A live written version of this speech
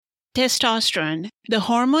Testosterone, the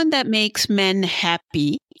hormone that makes men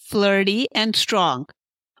happy, flirty, and strong.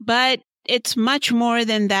 But it's much more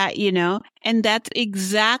than that, and that's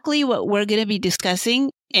exactly what we're going to be discussing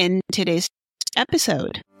in today's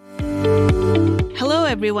episode. Hello,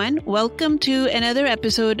 everyone. Welcome to another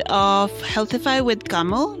episode of Healthify with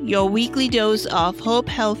Kamal, your weekly dose of hope,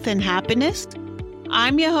 health, and happiness.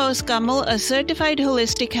 I'm your host, Kamal, a certified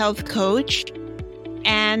holistic health coach.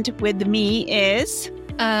 And with me is...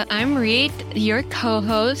 I'm Reed, your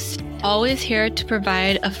co-host, always here to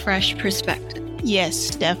provide a fresh perspective.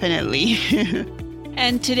 Yes, definitely.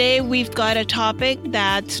 And today we've got a topic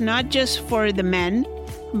that's not just for the men,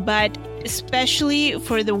 but especially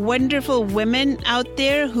for the wonderful women out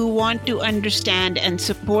there who want to understand and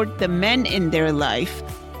support the men in their life.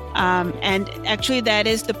 And actually, that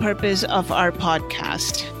is the purpose of our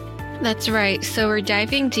podcast. That's right. So we're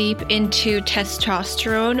diving deep into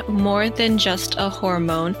testosterone, more than just a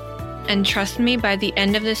hormone. And trust me, by the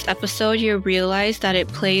end of this episode, you'll realize that it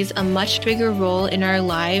plays a much bigger role in our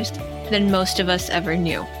lives than most of us ever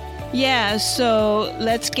knew. Yeah, so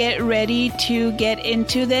let's get ready to get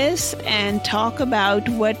into this and talk about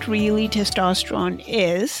what really testosterone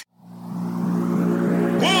is.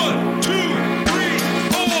 1, 2, 3,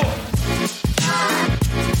 4.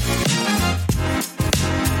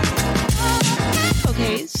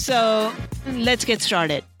 Okay, so let's get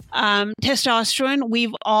started. Testosterone,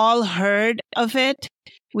 we've all heard of it.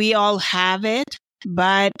 We all have it.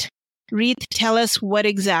 But Reed, tell us what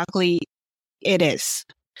exactly it is.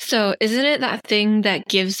 So isn't it that thing that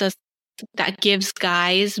gives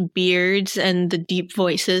guys beards and the deep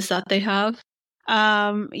voices that they have?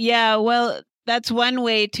 Yeah, well, that's one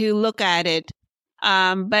way to look at it.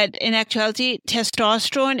 But in actuality,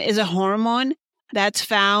 testosterone is a hormone that's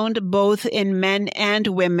found both in men and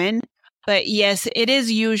women. But yes, it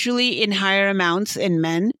is usually in higher amounts in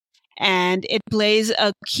men, and it plays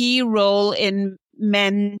a key role in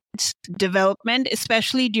men's development,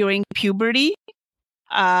 especially during puberty.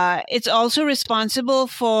 It's also responsible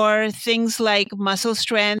for things like muscle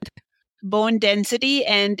strength, bone density,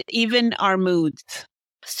 and even our moods.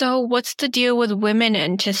 So what's the deal with women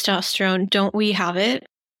and testosterone? Don't we have it?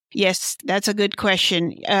 Yes, that's a good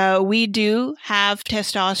question. We do have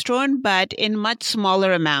testosterone, but in much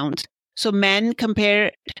smaller amounts. So men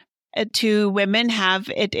compared to women have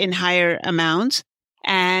it in higher amounts.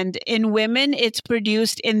 And in women, it's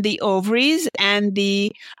produced in the ovaries and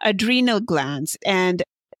the adrenal glands. And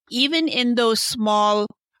even in those smaller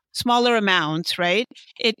amounts, right,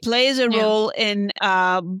 it plays a role in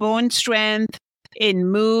bone strength, in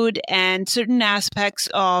mood, and certain aspects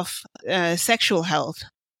of sexual health.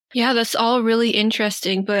 Yeah, that's all really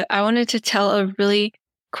interesting. But I wanted to tell a really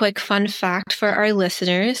quick fun fact for our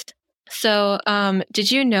listeners. So,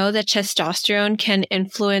 did you know that testosterone can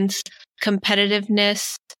influence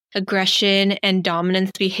competitiveness, aggression, and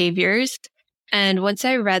dominance behaviors? And once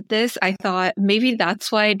I read this, I thought maybe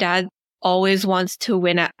that's why Dad always wants to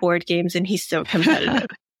win at board games and he's so competitive.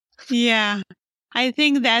 Yeah, I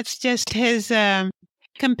think that's just his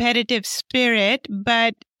competitive spirit,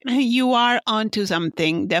 but you are onto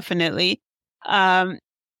something, definitely.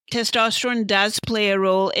 Testosterone does play a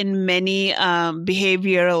role in many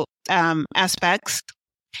behavioral aspects.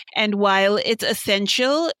 And while it's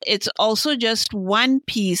essential, it's also just one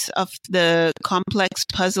piece of the complex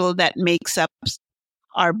puzzle that makes up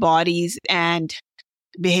our bodies and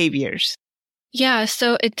behaviors. Yeah,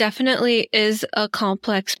 so it definitely is a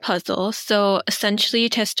complex puzzle. So essentially,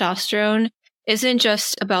 testosterone isn't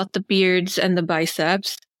just about the beards and the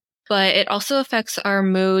biceps, but it also affects our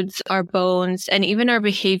moods, our bones, and even our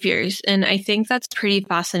behaviors. And I think that's pretty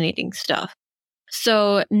fascinating stuff.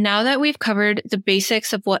 So now that we've covered the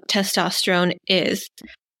basics of what testosterone is,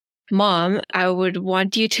 Mom, I would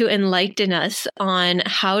want you to enlighten us on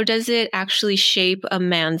how does it actually shape a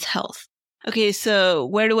man's health? Okay, so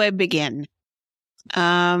where do I begin?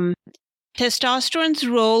 Testosterone's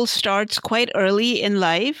role starts quite early in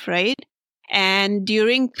life, right? And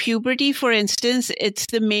during puberty, for instance, it's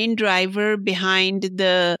the main driver behind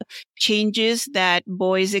the changes that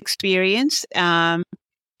boys experience.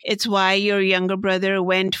 It's why your younger brother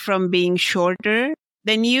went from being shorter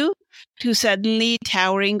than you to suddenly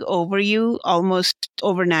towering over you almost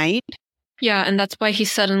overnight. Yeah, and that's why he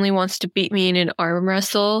suddenly wants to beat me in an arm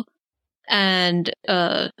wrestle. And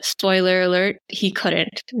spoiler alert, he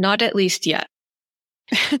couldn't. Not at least yet.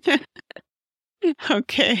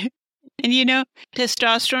 Okay. And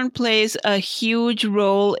testosterone plays a huge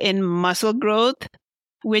role in muscle growth,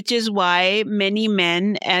 which is why many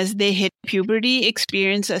men, as they hit puberty,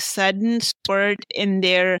 experience a sudden spurt in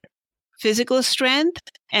their physical strength.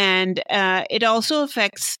 And it also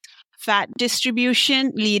affects fat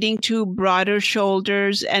distribution, leading to broader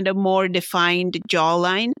shoulders and a more defined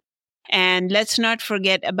jawline. And let's not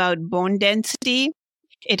forget about bone density.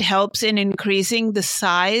 It helps in increasing the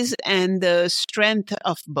size and the strength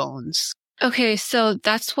of bones. Okay, so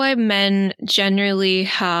that's why men generally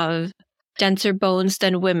have denser bones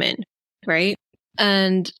than women, right?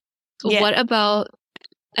 And Yeah. what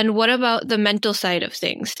about the mental side of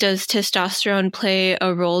things? Does testosterone play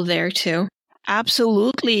a role there too?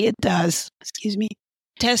 Absolutely, it does. Excuse me.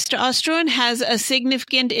 Testosterone has a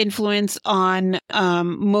significant influence on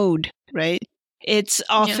mood, right? It's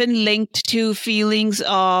often linked to feelings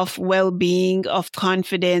of well-being, of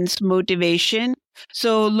confidence, motivation.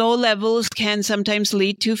 So low levels can sometimes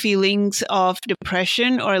lead to feelings of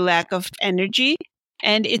depression or lack of energy.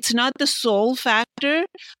 And it's not the sole factor,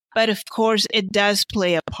 but of course it does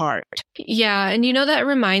play a part. Yeah, and that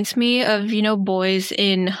reminds me of, boys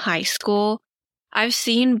in high school. I've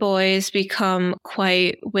seen boys become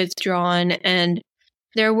quite withdrawn, and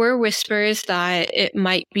there were whispers that it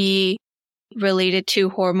might be related to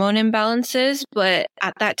hormone imbalances, but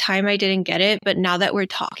at that time I didn't get it. But now that we're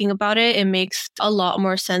talking about it, it makes a lot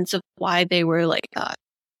more sense of why they were like that.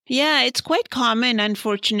 Yeah, it's quite common,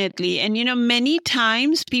 unfortunately. And, many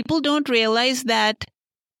times people don't realize that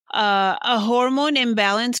a hormone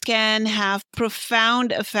imbalance can have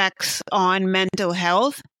profound effects on mental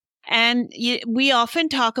health. And we often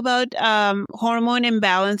talk about hormone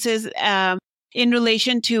imbalances in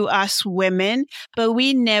relation to us women, but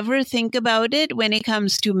we never think about it when it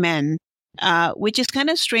comes to men, which is kind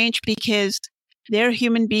of strange because they're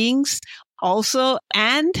human beings also,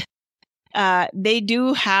 and they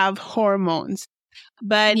do have hormones.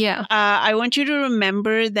 But I want you to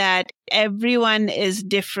remember that everyone is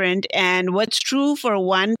different, and what's true for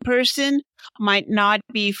one person might not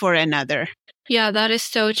be for another. Yeah, that is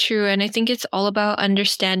so true. And I think it's all about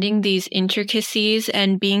understanding these intricacies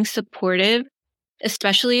and being supportive,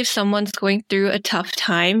 especially if someone's going through a tough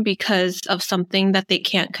time because of something that they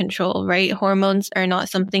can't control, right? Hormones are not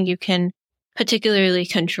something you can particularly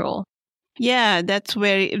control. Yeah, that's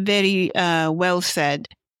very, very well said.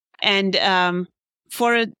 And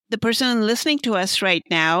for the person listening to us right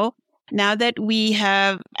now that we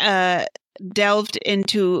have delved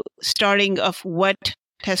into starting of what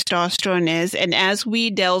testosterone is, and as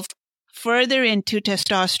we delve further into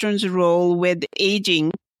testosterone's role with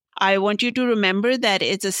aging, I want you to remember that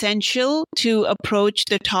it's essential to approach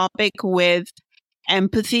the topic with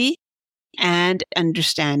empathy and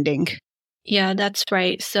understanding. Yeah, that's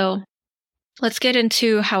right. So let's get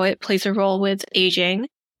into how it plays a role with aging.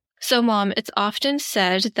 So, Mom, it's often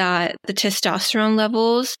said that the testosterone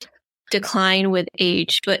levels decline with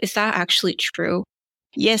age, but is that actually true?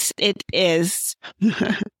 Yes, it is.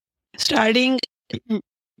 Starting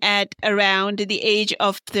at around the age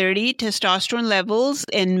of 30, testosterone levels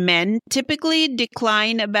in men typically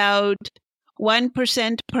decline about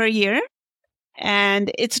 1% per year.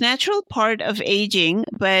 And it's natural part of aging,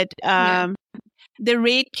 but the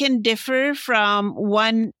rate can differ from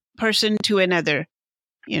one person to another,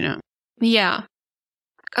 Yeah.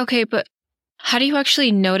 Okay, but how do you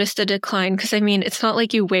actually notice the decline? Because, it's not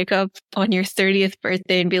like you wake up on your 30th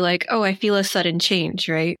birthday and be like, oh, I feel a sudden change,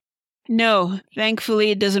 right? No,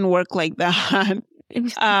 thankfully, it doesn't work like that.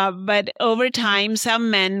 But over time,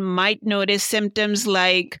 some men might notice symptoms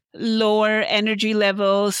like lower energy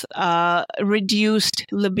levels, reduced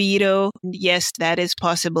libido. Yes, that is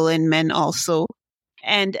possible in men also.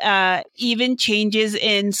 And even changes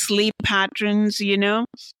in sleep patterns,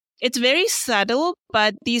 It's very subtle,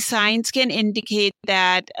 but these signs can indicate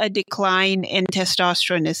that a decline in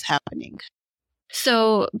testosterone is happening.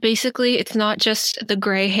 So basically, it's not just the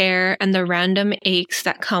gray hair and the random aches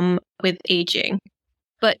that come with aging.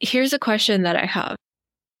 But here's a question that I have.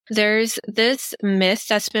 There's this myth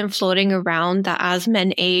that's been floating around that as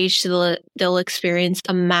men age, they'll experience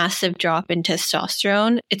a massive drop in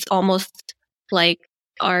testosterone. It's almost like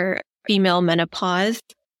our female menopause.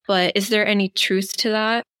 But is there any truth to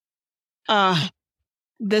that?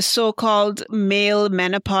 The so-called male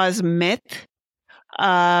menopause myth.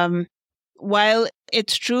 While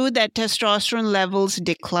it's true that testosterone levels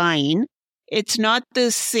decline, it's not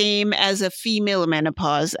the same as a female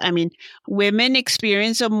menopause. Women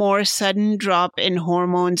experience a more sudden drop in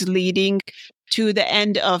hormones leading to the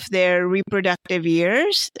end of their reproductive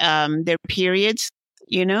years, their periods,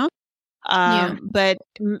 But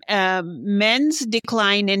men's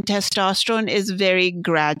decline in testosterone is very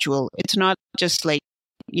gradual. It's not just like,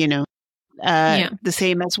 the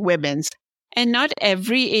same as women's. And not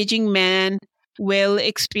every aging man will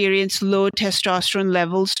experience low testosterone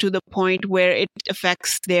levels to the point where it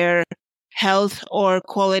affects their health or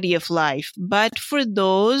quality of life. But for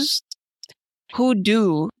those who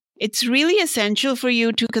do, it's really essential for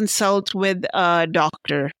you to consult with a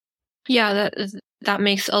doctor. Yeah, that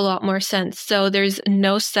makes a lot more sense. So there's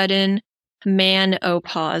no sudden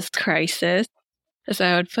menopause crisis, as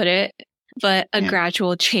I would put it, but a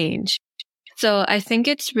gradual change. So I think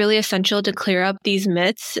it's really essential to clear up these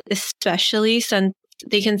myths, especially since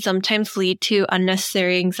they can sometimes lead to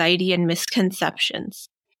unnecessary anxiety and misconceptions.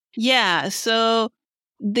 Yeah. So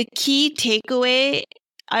the key takeaway,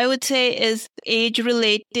 I would say, is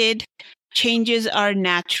age-related changes are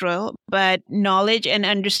natural, but knowledge and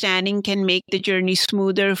understanding can make the journey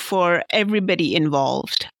smoother for everybody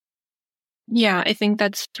involved. Yeah, I think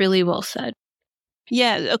that's really well said.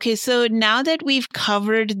 Yeah. Okay. So now that we've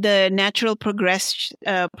covered the natural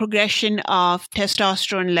progression of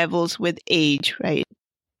testosterone levels with age, right?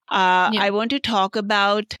 I want to talk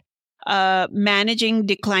about managing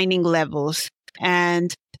declining levels.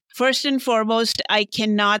 And first and foremost, I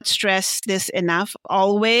cannot stress this enough.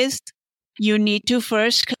 Always, you need to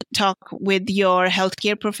first talk with your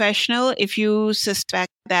healthcare professional if you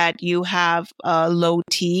suspect that you have low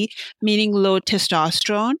T, meaning low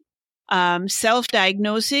testosterone.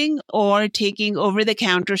 Self-diagnosing or taking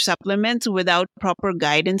over-the-counter supplements without proper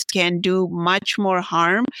guidance can do much more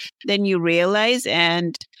harm than you realize,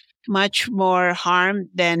 and much more harm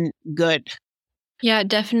than good. Yeah,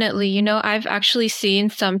 definitely. You know, I've actually seen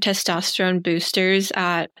some testosterone boosters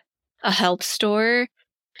at a health store,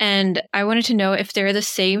 and I wanted to know if they're the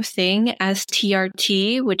same thing as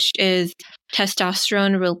TRT, which is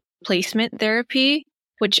testosterone replacement therapy,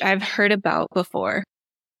 which I've heard about before.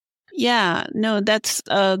 Yeah, no, that's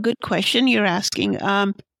a good question you're asking.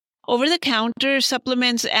 Over-the-counter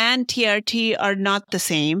supplements and TRT are not the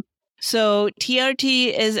same. So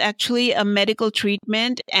TRT is actually a medical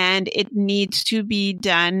treatment, and it needs to be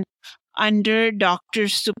done under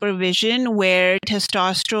doctor's supervision where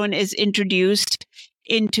testosterone is introduced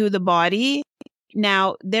into the body.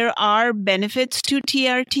 Now, there are benefits to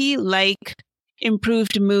TRT like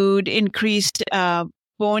improved mood, increased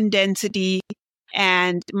bone density,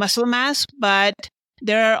 and muscle mass, but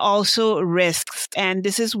there are also risks. And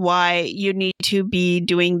this is why you need to be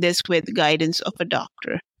doing this with guidance of a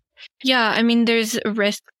doctor. Yeah, I mean, there's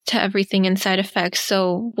risk to everything and side effects.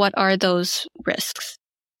 So what are those risks?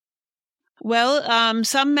 Well,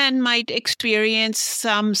 some men might experience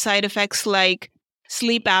some side effects like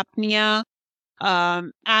sleep apnea,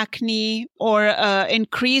 acne, or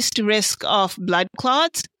increased risk of blood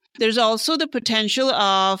clots. There's also the potential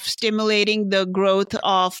of stimulating the growth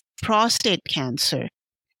of prostate cancer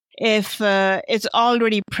if it's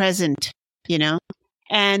already present, you know.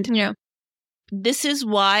 And this is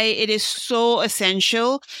why it is so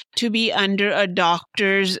essential to be under a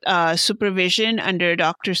doctor's supervision, under a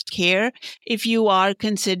doctor's care, if you are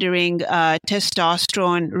considering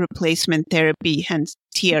testosterone replacement therapy, hence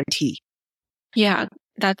TRT. Yeah,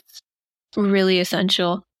 that's really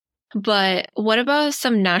essential. But what about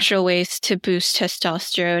some natural ways to boost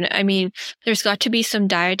testosterone? I mean, there's got to be some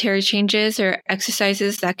dietary changes or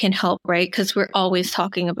exercises that can help, right? Because we're always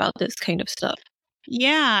talking about this kind of stuff.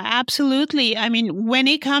 Yeah, absolutely. I mean, when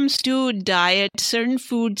it comes to diet, certain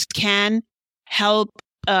foods can help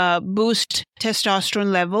boost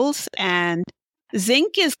testosterone levels, and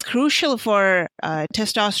zinc is crucial for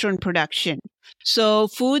testosterone production. So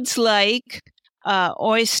foods like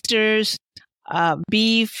oysters,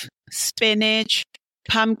 beef, spinach,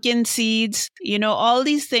 pumpkin seeds, all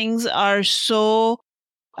these things are so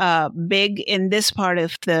big in this part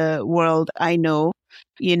of the world, I know,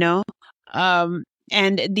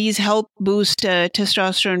 and these help boost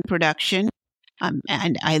testosterone production.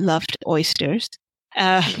 And I loved oysters.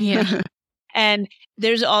 Yeah. And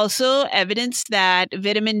there's also evidence that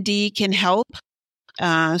vitamin D can help.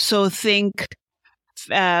 So think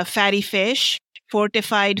fatty fish,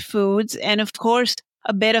 fortified foods, and of course,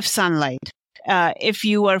 a bit of sunlight, if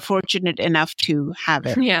you are fortunate enough to have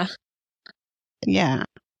it. Yeah. Yeah.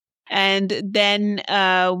 And then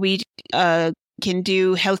we can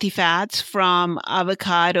do healthy fats from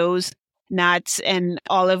avocados, nuts, and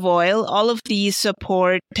olive oil. All of these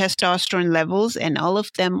support testosterone levels, and all of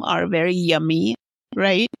them are very yummy,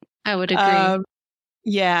 right? I would agree.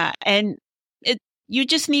 Yeah. And you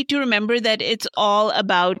just need to remember that it's all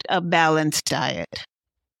about a balanced diet.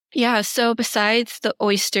 Yeah. So besides the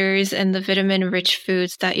oysters and the vitamin-rich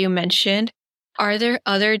foods that you mentioned, are there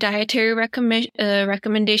other dietary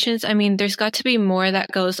recommendations? I mean, there's got to be more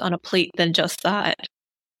that goes on a plate than just that.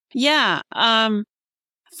 Yeah.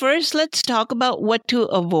 First, let's talk about what to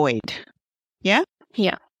avoid. Yeah?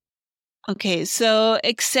 Yeah. Okay, so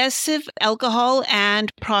excessive alcohol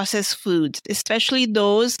and processed foods, especially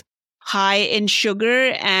those high in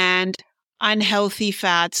sugar and unhealthy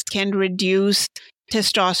fats, can reduce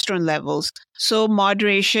testosterone levels. So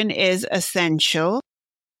moderation is essential.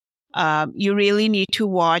 You really need to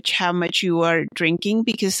watch how much you are drinking,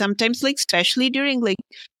 because sometimes, like, especially during like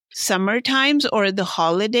summer times or the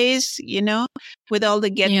holidays, with all the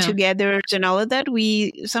get-togethers and all of that,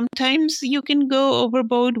 sometimes you can go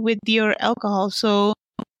overboard with your alcohol. So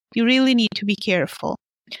you really need to be careful.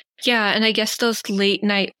 Yeah, and I guess those late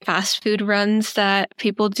night fast food runs that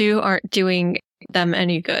people do aren't doing them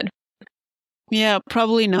any good. Yeah,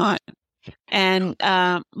 probably not. And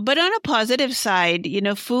but on a positive side,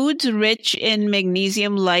 foods rich in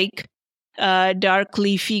magnesium, like dark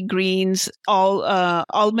leafy greens,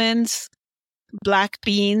 almonds, black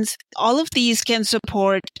beans, all of these can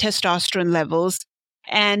support testosterone levels.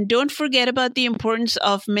 And don't forget about the importance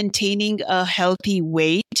of maintaining a healthy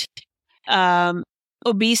weight.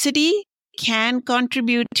 Obesity can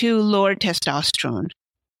contribute to lower testosterone.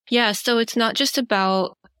 Yeah, so it's not just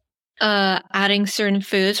about adding certain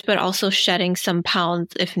foods, but also shedding some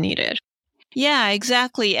pounds if needed. Yeah,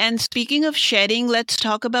 exactly. And speaking of shedding, let's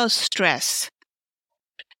talk about stress.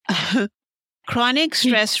 Chronic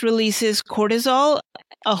stress releases cortisol,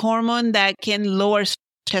 a hormone that can lower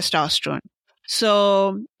testosterone.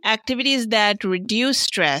 So activities that reduce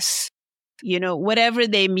stress, whatever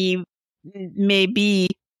they may be,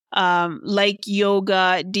 like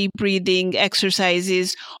yoga, deep breathing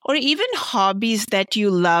exercises, or even hobbies that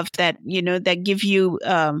you love that, that give you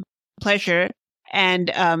pleasure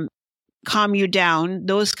and calm you down,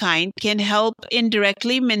 those kind can help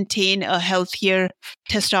indirectly maintain a healthier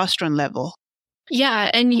testosterone level.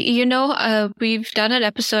 Yeah, and we've done an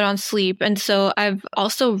episode on sleep, and so I've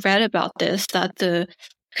also read about this, that there's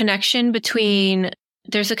a connection between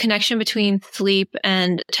sleep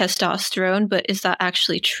and testosterone, but is that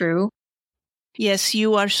actually true? Yes,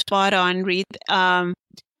 you are spot on, Reeth.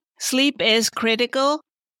 Sleep is critical.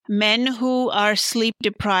 Men who are sleep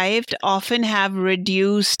deprived often have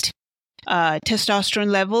reduced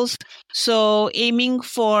testosterone levels. So aiming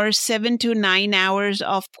for 7 to 9 hours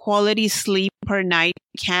of quality sleep per night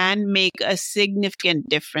can make a significant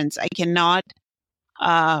difference. I cannot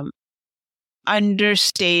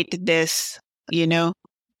understate this,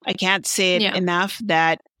 I can't say it enough,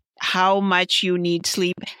 that how much you need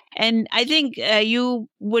sleep. And I think you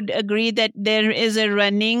would agree that there is a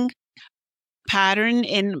running pattern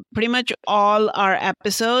in pretty much all our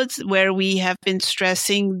episodes where we have been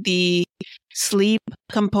stressing the sleep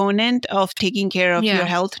component of taking care of your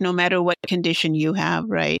health, no matter what condition you have,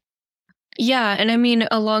 right? Yeah. And I mean,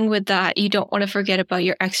 along with that, you don't want to forget about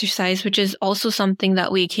your exercise, which is also something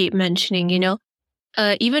that we keep mentioning,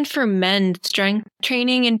 even for men, strength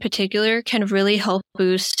training in particular can really help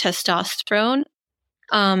boost testosterone.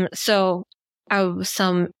 So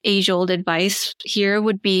some age-old advice here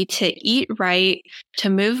would be to eat right, to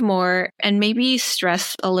move more, and maybe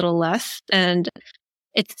stress a little less. And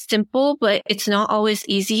it's simple, but it's not always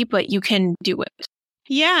easy, but you can do it.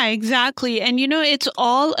 Yeah, exactly. And it's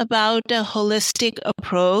all about a holistic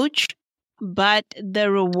approach, but the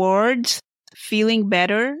rewards, feeling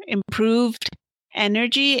better, improved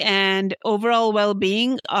energy, and overall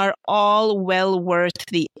well-being are all well worth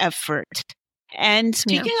the effort. And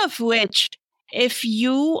speaking of which, if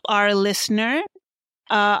you, our listener,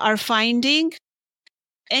 are finding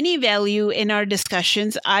any value in our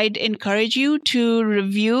discussions, I'd encourage you to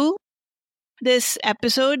review this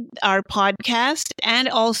episode, our podcast, and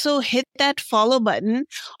also hit that follow button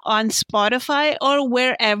on Spotify or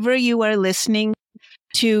wherever you are listening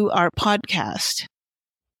to our podcast.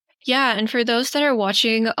 Yeah, and for those that are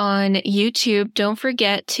watching on YouTube, don't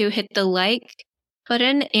forget to hit the like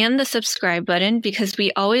button and the subscribe button, because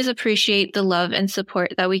we always appreciate the love and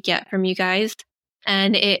support that we get from you guys.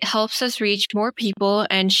 And it helps us reach more people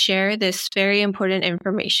and share this very important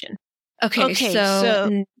information. Okay,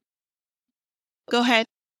 so go ahead.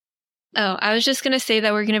 Oh, I was just going to say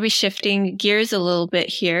that we're going to be shifting gears a little bit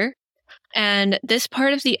here. And this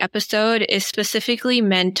part of the episode is specifically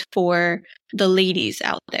meant for the ladies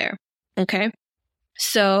out there. Okay.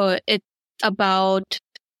 So it's about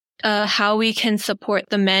how we can support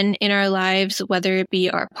the men in our lives, whether it be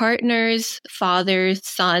our partners, fathers,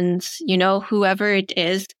 sons, whoever it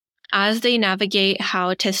is, as they navigate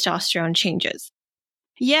how testosterone changes.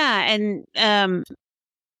 Yeah. And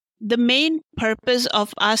the main purpose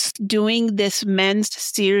of us doing this men's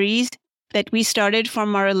series that we started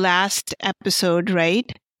from our last episode, right?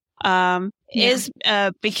 Is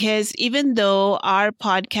because even though our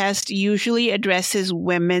podcast usually addresses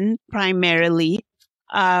women primarily,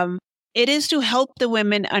 it is to help the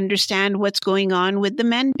women understand what's going on with the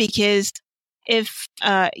men, because if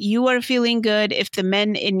you are feeling good, if the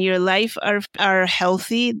men in your life are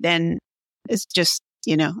healthy, then it's just,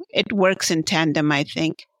 it works in tandem, I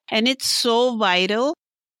think. And it's so vital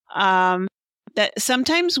that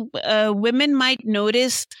sometimes women might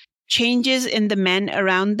notice changes in the men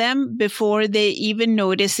around them before they even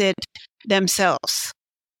notice it themselves.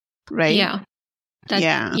 Right? Yeah.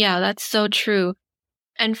 That's so true.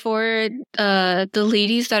 And for the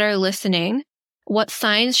ladies that are listening, what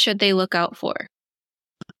signs should they look out for?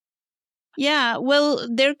 Yeah, well,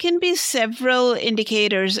 there can be several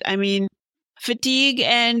indicators. I mean, fatigue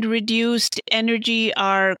and reduced energy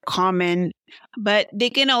are common, but they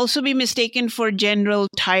can also be mistaken for general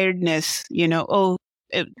tiredness,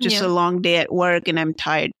 just a long day at work and I'm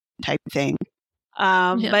tired type thing.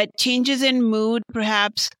 But changes in mood,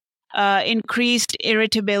 perhaps increased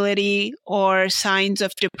irritability or signs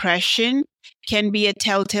of depression can be a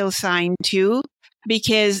telltale sign too,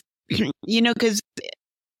 because, because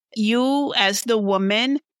you as the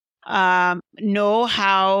woman know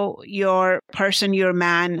how your person, your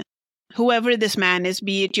man, whoever this man is,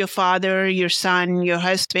 be it your father, your son, your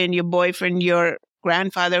husband, your boyfriend, your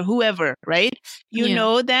grandfather, whoever, right? You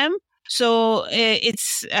know them. So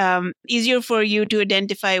it's easier for you to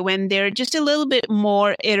identify when they're just a little bit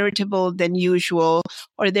more irritable than usual,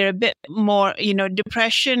 or they're a bit more,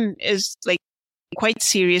 depression is like quite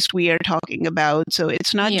serious we are talking about. So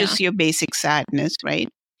it's not just your basic sadness, right?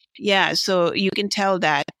 Yeah, so you can tell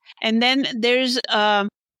that. And then there's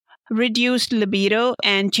reduced libido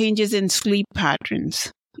and changes in sleep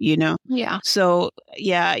patterns, Yeah. So,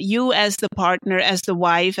 yeah, you as the partner, as the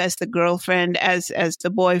wife, as the girlfriend, as the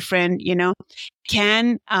boyfriend,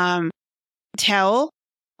 can tell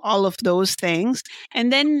all of those things.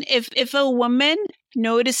 And then if a woman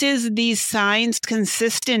notices these signs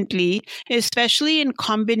consistently, especially in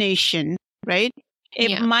combination, right?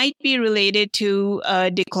 It might be related to a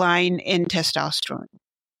decline in testosterone.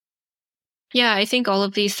 Yeah, I think all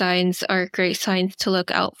of these signs are great signs to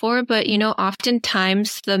look out for. But,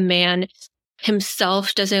 oftentimes the man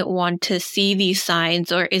himself doesn't want to see these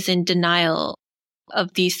signs or is in denial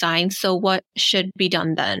of these signs. So what should be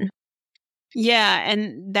done then? Yeah,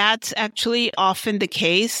 and that's actually often the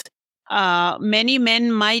case. Many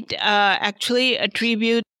men might actually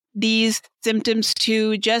attribute these symptoms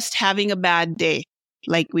to just having a bad day.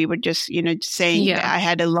 Like we were just, saying that I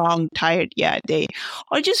had a long, tired, day,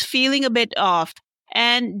 or just feeling a bit off.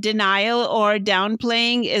 And denial or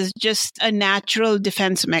downplaying is just a natural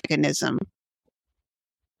defense mechanism.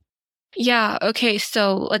 Yeah. Okay.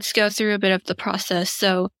 So let's go through a bit of the process.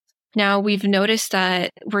 So now we've noticed that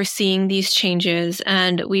we're seeing these changes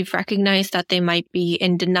and we've recognized that they might be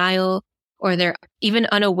in denial or they're even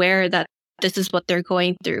unaware that this is what they're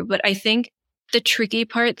going through. But I think the tricky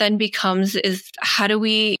part then becomes is how do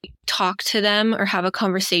we talk to them or have a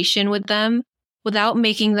conversation with them without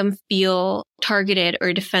making them feel targeted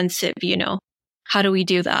or defensive, How do we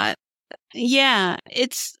do that? Yeah,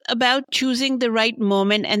 it's about choosing the right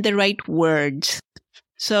moment and the right words.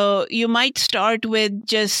 So you might start with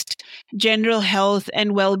just general health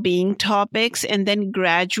and well-being topics and then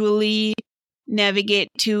gradually navigate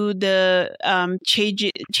to the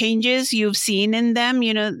changes you've seen in them,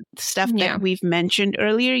 stuff that we've mentioned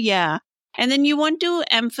earlier. Yeah. And then you want to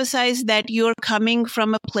emphasize that you're coming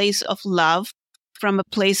from a place of love, from a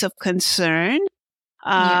place of concern.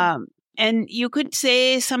 And you could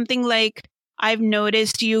say something like, I've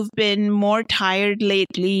noticed you've been more tired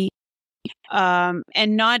lately.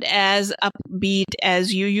 And not as upbeat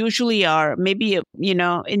as you usually are. Maybe,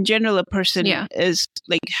 in general, a person is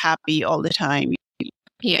like happy all the time.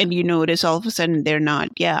 And you notice all of a sudden they're not.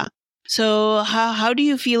 Yeah. So how do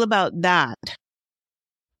you feel about that?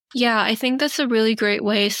 Yeah, I think that's a really great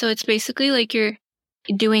way. So it's basically like you're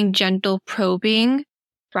doing gentle probing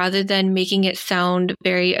rather than making it sound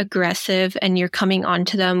very aggressive and you're coming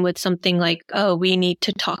onto them with something like, oh, we need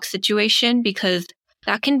to talk situation, because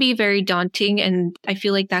that can be very daunting. And I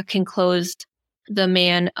feel like that can close the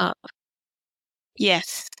man up.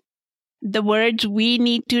 Yes. The words "we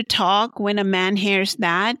need to talk," when a man hears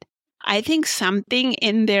that, I think something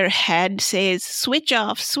in their head says, switch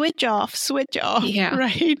off, switch off, switch off. Yeah.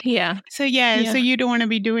 Right? Yeah. So so you don't want to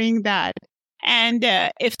be doing that. And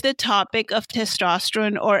if the topic of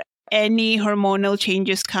testosterone or any hormonal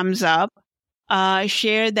changes comes up,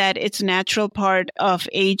 share that it's a natural part of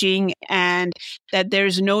aging and that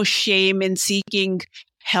there's no shame in seeking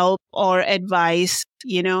help or advice,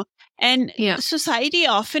 And society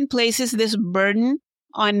often places this burden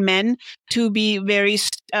on men to be very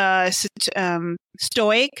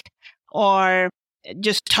stoic or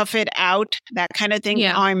just tough it out, that kind of thing.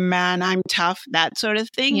 Yeah. I'm man, I'm tough, that sort of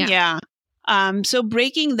thing. Yeah. So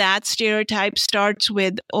breaking that stereotype starts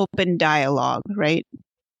with open dialogue, right?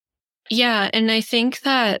 Yeah, and I think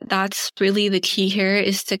that that's really the key here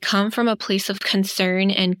is to come from a place of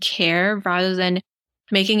concern and care rather than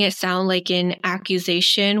making it sound like an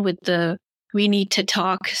accusation with the we need to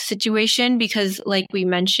talk situation. Because like we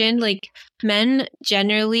mentioned, like men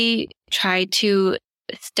generally try to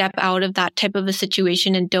step out of that type of a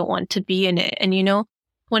situation and don't want to be in it. And,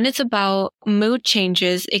 when it's about mood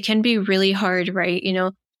changes, it can be really hard, right?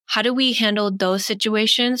 How do we handle those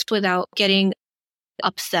situations without getting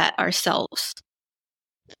upset ourselves?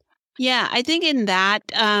 Yeah, I think in that,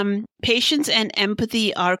 patience and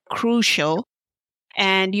empathy are crucial.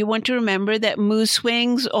 And you want to remember that mood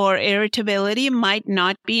swings or irritability might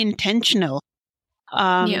not be intentional.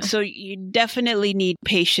 Yeah. So you definitely need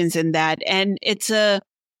patience in that. And it's a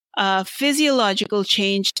physiological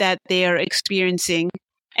change that they are experiencing,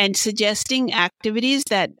 and suggesting activities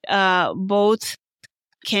that both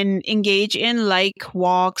can engage in, like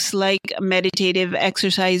walks, like meditative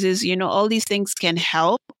exercises, all these things can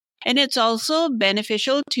help. And it's also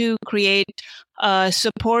beneficial to create a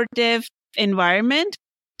supportive environment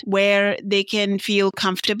where they can feel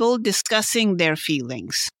comfortable discussing their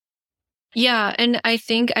feelings. Yeah. And I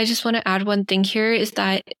think I just want to add one thing here is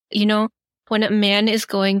that, when a man is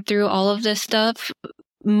going through all of this stuff,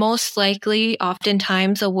 most likely,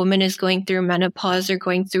 oftentimes, a woman is going through menopause or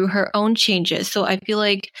going through her own changes. So I feel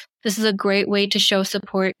like this is a great way to show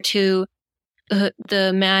support to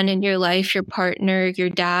the man in your life, your partner,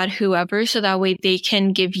 your dad, whoever, so that way they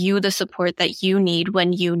can give you the support that you need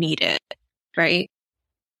when you need it, right?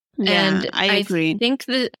 Yeah, And I agree.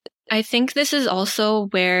 I think this is also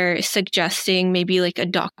where suggesting maybe like a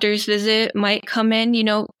doctor's visit might come in.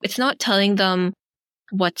 It's not telling them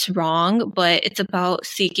what's wrong, but it's about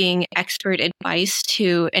seeking expert advice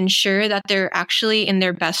to ensure that they're actually in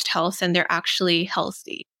their best health and they're actually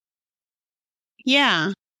healthy.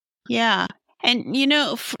 Yeah. And,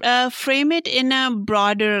 frame it in a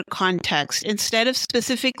broader context. Instead of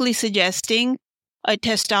specifically suggesting a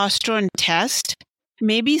testosterone test,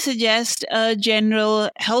 maybe suggest a general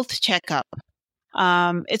health checkup.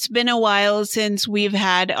 It's been a while since we've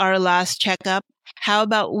had our last checkup. How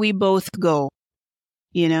about we both go?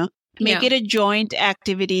 Make it a joint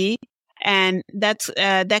activity. And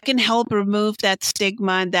that can help remove that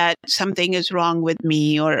stigma that something is wrong with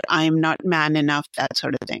me or I'm not man enough, that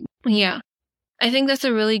sort of thing. Yeah. I think that's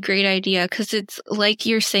a really great idea because it's like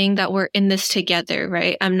you're saying that we're in this together,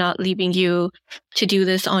 right? I'm not leaving you to do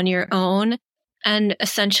this on your own. And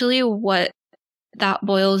essentially what that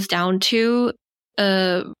boils down to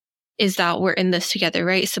is that we're in this together,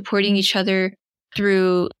 right? Supporting each other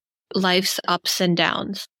through life's ups and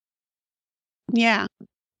downs. Yeah,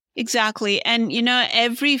 exactly. And,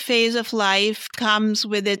 every phase of life comes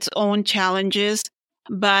with its own challenges,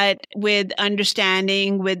 but with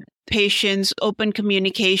understanding, with patience, open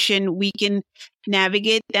communication, we can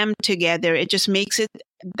navigate them together. It just makes it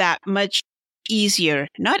that much easier.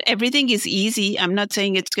 Not everything is easy. I'm not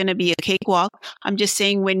saying it's going to be a cakewalk. I'm just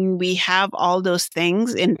saying when we have all those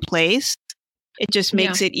things in place, it just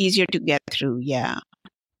makes it easier to get through. Yeah.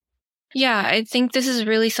 Yeah, I think this is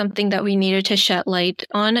really something that we needed to shed light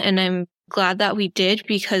on, and I'm glad that we did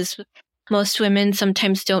because most women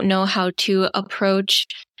sometimes don't know how to approach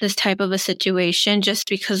this type of a situation just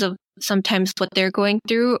because of sometimes what they're going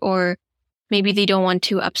through, or maybe they don't want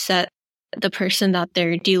to upset the person that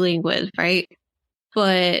they're dealing with, right?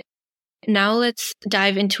 But now let's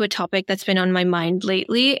dive into a topic that's been on my mind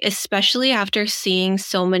lately, especially after seeing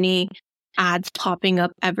so many ads popping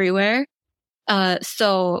up everywhere.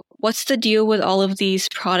 So what's the deal with all of these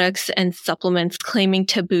products and supplements claiming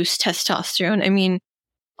to boost testosterone? I mean,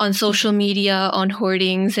 on social media, on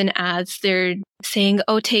hoardings and ads, they're saying,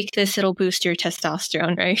 oh, take this, it'll boost your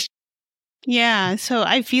testosterone, right? Yeah. So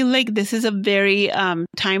I feel like this is a very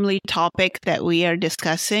timely topic that we are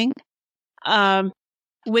discussing.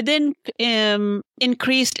 Within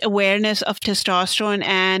increased awareness of testosterone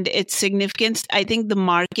and its significance, I think the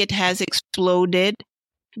market has exploded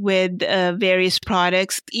with various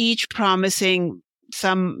products, each promising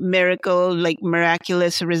some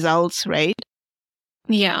miraculous results, right?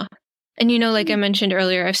 Yeah. And like I mentioned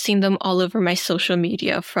earlier, I've seen them all over my social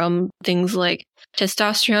media, from things like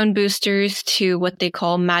testosterone boosters to what they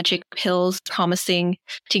call magic pills promising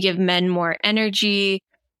to give men more energy,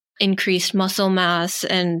 increased muscle mass,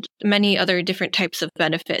 and many other different types of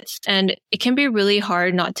benefits. And it can be really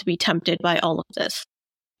hard not to be tempted by all of this.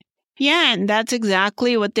 Yeah, and that's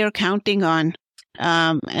exactly what they're counting on.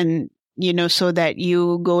 And so that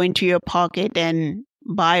you go into your pocket and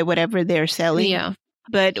buy whatever they're selling. Yeah.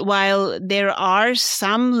 But while there are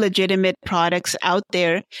some legitimate products out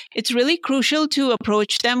there, it's really crucial to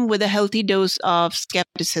approach them with a healthy dose of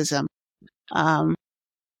skepticism. And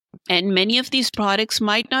many of these products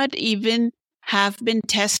might not even have been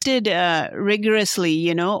tested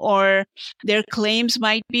rigorously, or their claims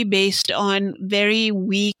might be based on very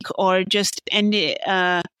weak or just anecdotal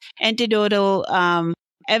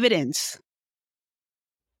evidence.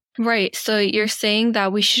 Right. So you're saying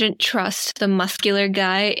that we shouldn't trust the muscular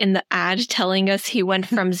guy in the ad telling us he went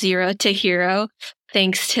from 0 to hero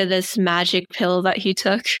thanks to this magic pill that he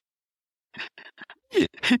took?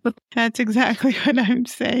 That's exactly what I'm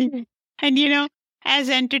saying. And, as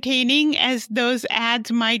entertaining as those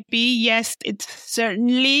ads might be, yes, it's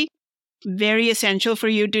certainly very essential for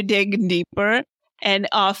you to dig deeper. And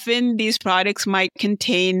often these products might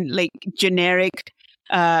contain like generic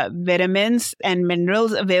vitamins and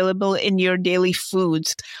minerals available in your daily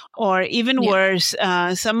foods. Or even worse,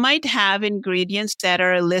 some might have ingredients that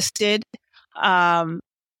are listed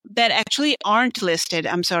that actually aren't listed,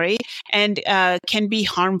 and can be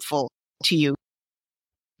harmful to you.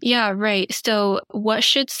 Yeah, right. So what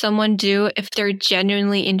should someone do if they're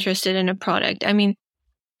genuinely interested in a product? I mean,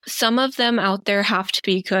 some of them out there have to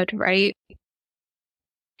be good, right?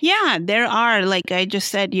 Yeah, there are, like I just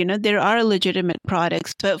said, there are legitimate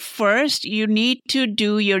products. But first, you need to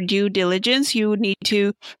do your due diligence. You need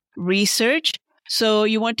to research. So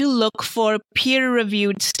you want to look for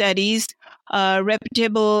peer-reviewed studies,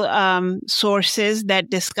 reputable sources that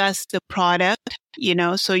discuss the product,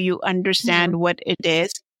 so you understand what it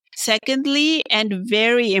is. Secondly, and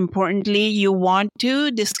very importantly, you want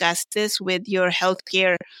to discuss this with your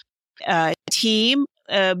healthcare team,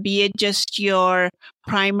 be it just your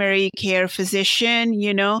primary care physician,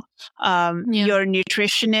 your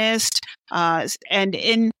nutritionist, and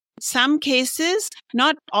in some cases,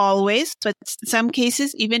 not always, but some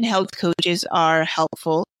cases, even health coaches are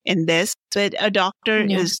helpful in this. But a doctor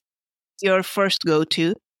is your first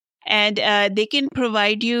go-to. And they can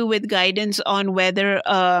provide you with guidance on whether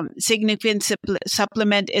a significant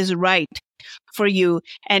supplement is right for you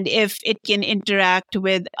and if it can interact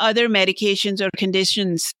with other medications or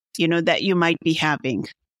conditions, that you might be having.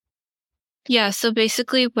 Yeah, so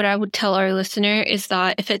basically what I would tell our listener is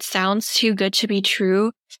that if it sounds too good to be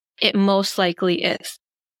true, it most likely is.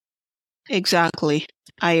 Exactly.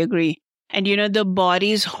 I agree. And the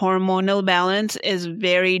body's hormonal balance is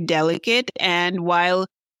very delicate. And while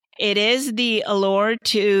it is the allure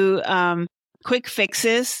to quick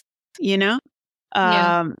fixes,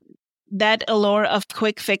 that allure of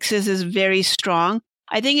quick fixes is very strong.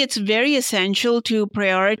 I think it's very essential to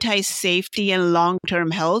prioritize safety and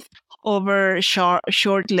long-term health over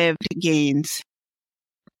short-lived gains.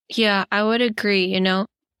 Yeah, I would agree,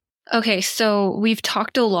 Okay, so we've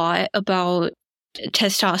talked a lot about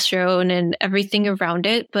testosterone and everything around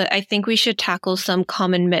it, but I think we should tackle some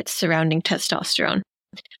common myths surrounding testosterone.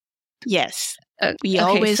 Yes. We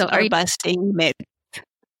always are busting myths.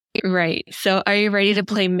 Right. So are you ready to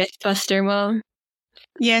play Mythbuster, Mom?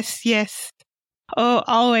 Yes. Oh,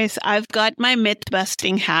 always. I've got my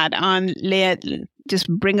myth-busting hat on. Just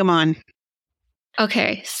bring them on.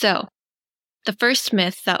 Okay, so the first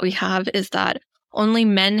myth that we have is that only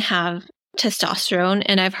men have testosterone,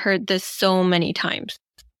 and I've heard this so many times.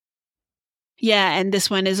 Yeah, and this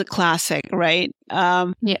one is a classic, right?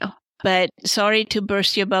 Yeah. But sorry to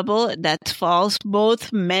burst your bubble, that's false.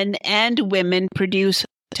 Both men and women produce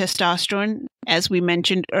testosterone, as we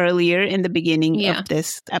mentioned earlier in the beginning of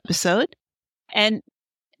this episode. And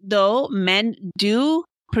though men do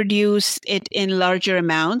produce it in larger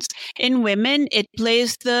amounts, in women, it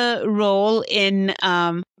plays the role in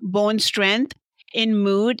bone strength, in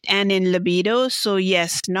mood, and in libido. So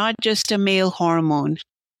yes, not just a male hormone.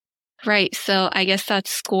 Right. So I guess that's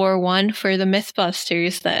score 1 for the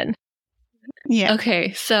Mythbusters then. Yeah.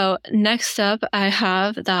 Okay. So next up, I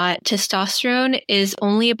have that testosterone is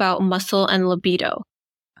only about muscle and libido.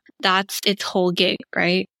 That's its whole gig,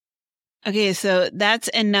 right? Okay. So that's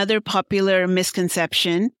another popular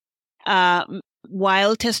misconception.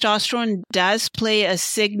 While testosterone does play a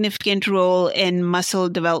significant role in muscle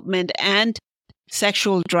development and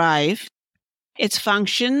sexual drive, its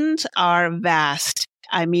functions are vast.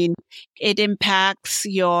 I mean, it impacts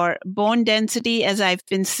your bone density, as I've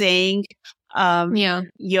been saying,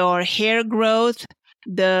 your hair growth,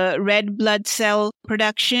 the red blood cell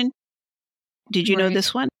production. Did you know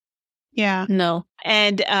this one? Yeah. No.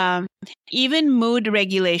 And even mood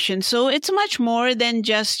regulation. So it's much more than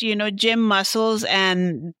just, gym muscles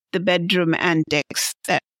and the bedroom antics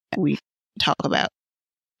that we talk about.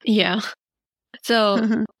 Yeah.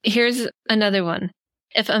 So here's another one.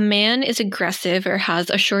 If a man is aggressive or has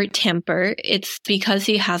a short temper, it's because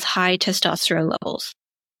he has high testosterone levels.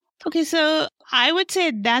 Okay, so I would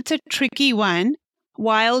say that's a tricky one.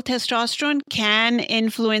 While testosterone can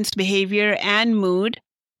influence behavior and mood,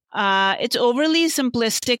 it's overly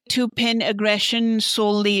simplistic to pin aggression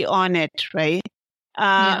solely on it, right?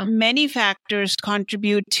 Yeah. Many factors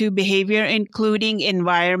contribute to behavior, including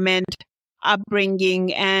environment,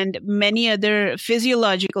 upbringing, and many other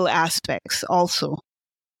physiological aspects also.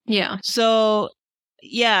 Yeah. So,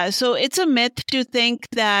 so it's a myth to think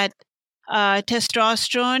that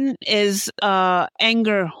testosterone is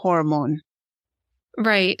anger hormone.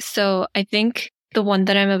 Right. So I think the one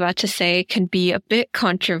that I'm about to say can be a bit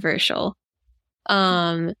controversial.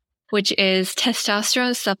 Which is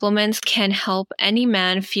testosterone supplements can help any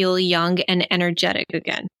man feel young and energetic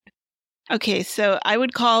again. Okay, so I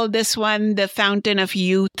would call this one the fountain of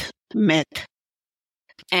youth myth.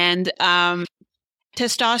 And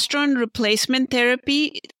testosterone replacement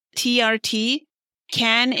therapy, TRT,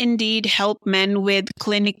 can indeed help men with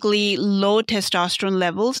clinically low testosterone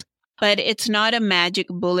levels, but it's not a magic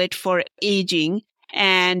bullet for aging.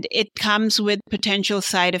 And it comes with potential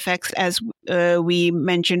side effects, as we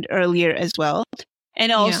mentioned earlier as well.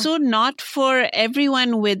 And also not for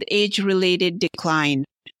everyone with age-related decline.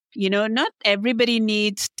 Not everybody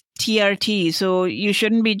needs TRT. So you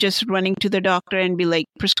shouldn't be just running to the doctor and be like,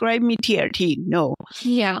 prescribe me TRT. No.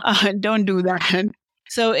 Yeah. Don't do that.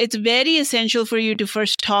 So it's very essential for you to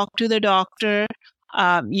first talk to the doctor,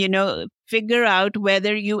 figure out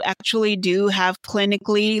whether you actually do have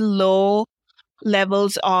clinically low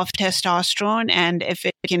levels of testosterone. And if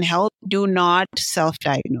it can help, do not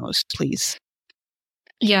self-diagnose, please.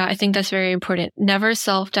 Yeah, I think that's very important. Never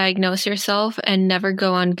self-diagnose yourself and never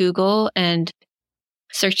go on Google and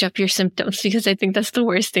search up your symptoms, because I think that's the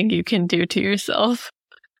worst thing you can do to yourself.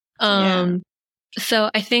 So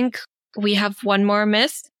I think we have one more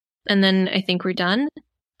myth and then I think we're done.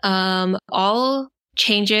 All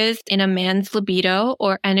changes in a man's libido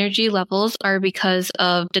or energy levels are because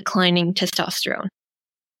of declining testosterone.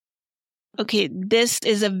 Okay, this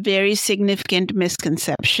is a very significant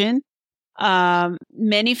misconception.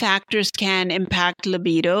 Many factors can impact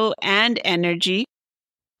libido and energy.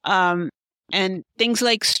 And things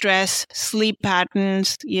like stress, sleep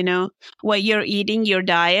patterns, what you're eating, your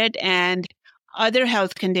diet, and other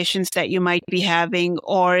health conditions that you might be having,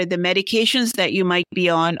 or the medications that you might be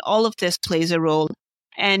on, all of this plays a role.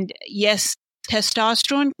 And yes,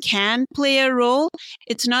 testosterone can play a role.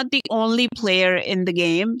 It's not the only player in the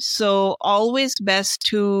game. So always best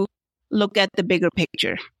to look at the bigger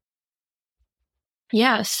picture.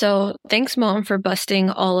 Yeah. So thanks, Mom, for busting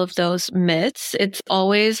all of those myths. It's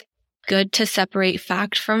always good to separate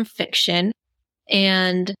fact from fiction.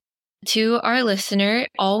 And to our listener,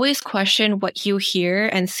 always question what you hear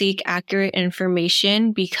and seek accurate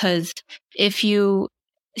information, because if you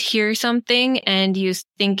hear something and you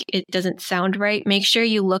think it doesn't sound right, make sure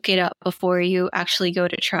you look it up before you actually go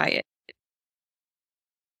to try it.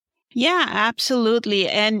 Yeah, absolutely.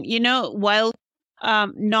 And, while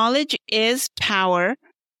knowledge is power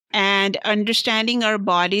and understanding our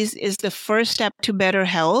bodies is the first step to better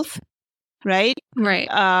health, right? Right.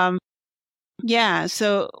 Yeah.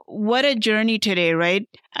 So what a journey today, right?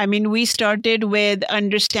 I mean, we started with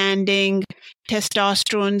understanding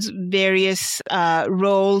testosterone's various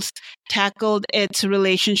roles, tackled its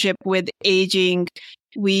relationship with aging.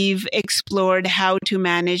 We've explored how to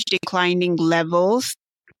manage declining levels.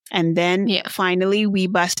 And then finally, we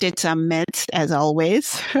busted some myths, as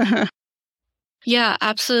always. Yeah,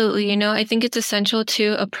 absolutely. I think it's essential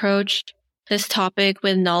to approach this topic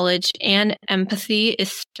with knowledge and empathy,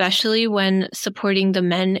 especially when supporting the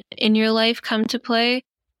men in your life come to play.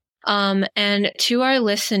 And to our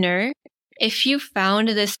listener, if you found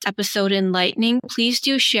this episode enlightening, please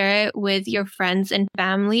do share it with your friends and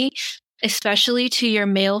family, especially to your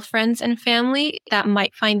male friends and family that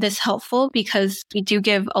might find this helpful, because we do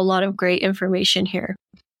give a lot of great information here.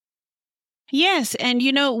 Yes. And,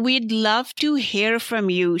 we'd love to hear from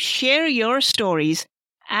you. Share your stories,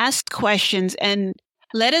 ask questions, and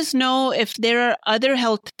let us know if there are other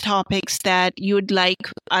health topics that you'd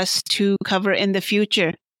like us to cover in the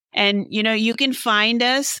future. And, you can find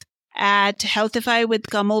us at Healthify with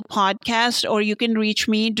Kamal podcast, or you can reach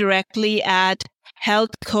me directly at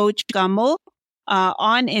Health Coach Kamal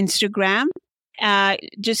on Instagram.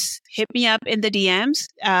 Just hit me up in the DMs.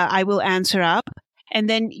 I will answer up. And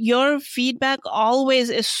then your feedback always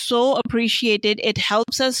is so appreciated. It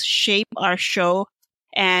helps us shape our show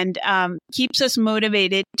and keeps us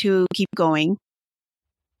motivated to keep going.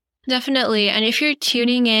 Definitely. And if you're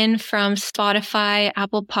tuning in from Spotify,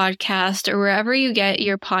 Apple Podcast, or wherever you get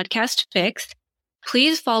your podcast fix,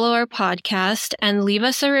 please follow our podcast and leave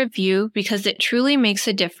us a review because it truly makes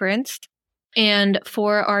a difference. And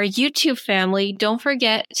for our YouTube family, don't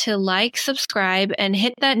forget to like, subscribe, and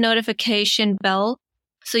hit that notification bell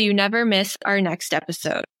so you never miss our next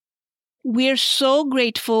episode. We're so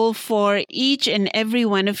grateful for each and every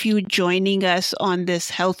one of you joining us on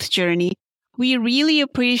this health journey. We really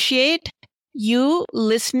appreciate you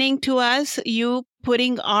listening to us, you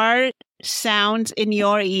putting our sounds in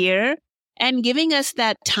your ear and giving us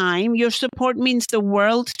that time. Your support means the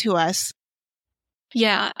world to us.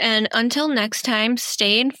 Yeah, and until next time,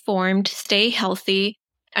 stay informed, stay healthy,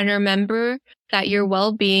 and remember that your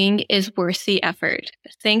well-being is worth the effort.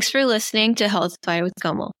 Thanks for listening to Health Fi with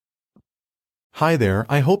Kamal. Hi there,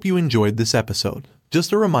 I hope you enjoyed this episode.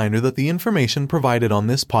 Just a reminder that the information provided on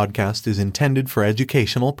this podcast is intended for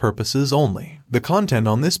educational purposes only. The content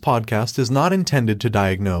on this podcast is not intended to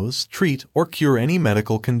diagnose, treat, or cure any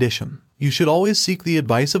medical condition. You should always seek the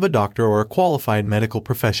advice of a doctor or a qualified medical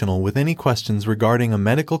professional with any questions regarding a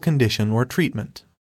medical condition or treatment.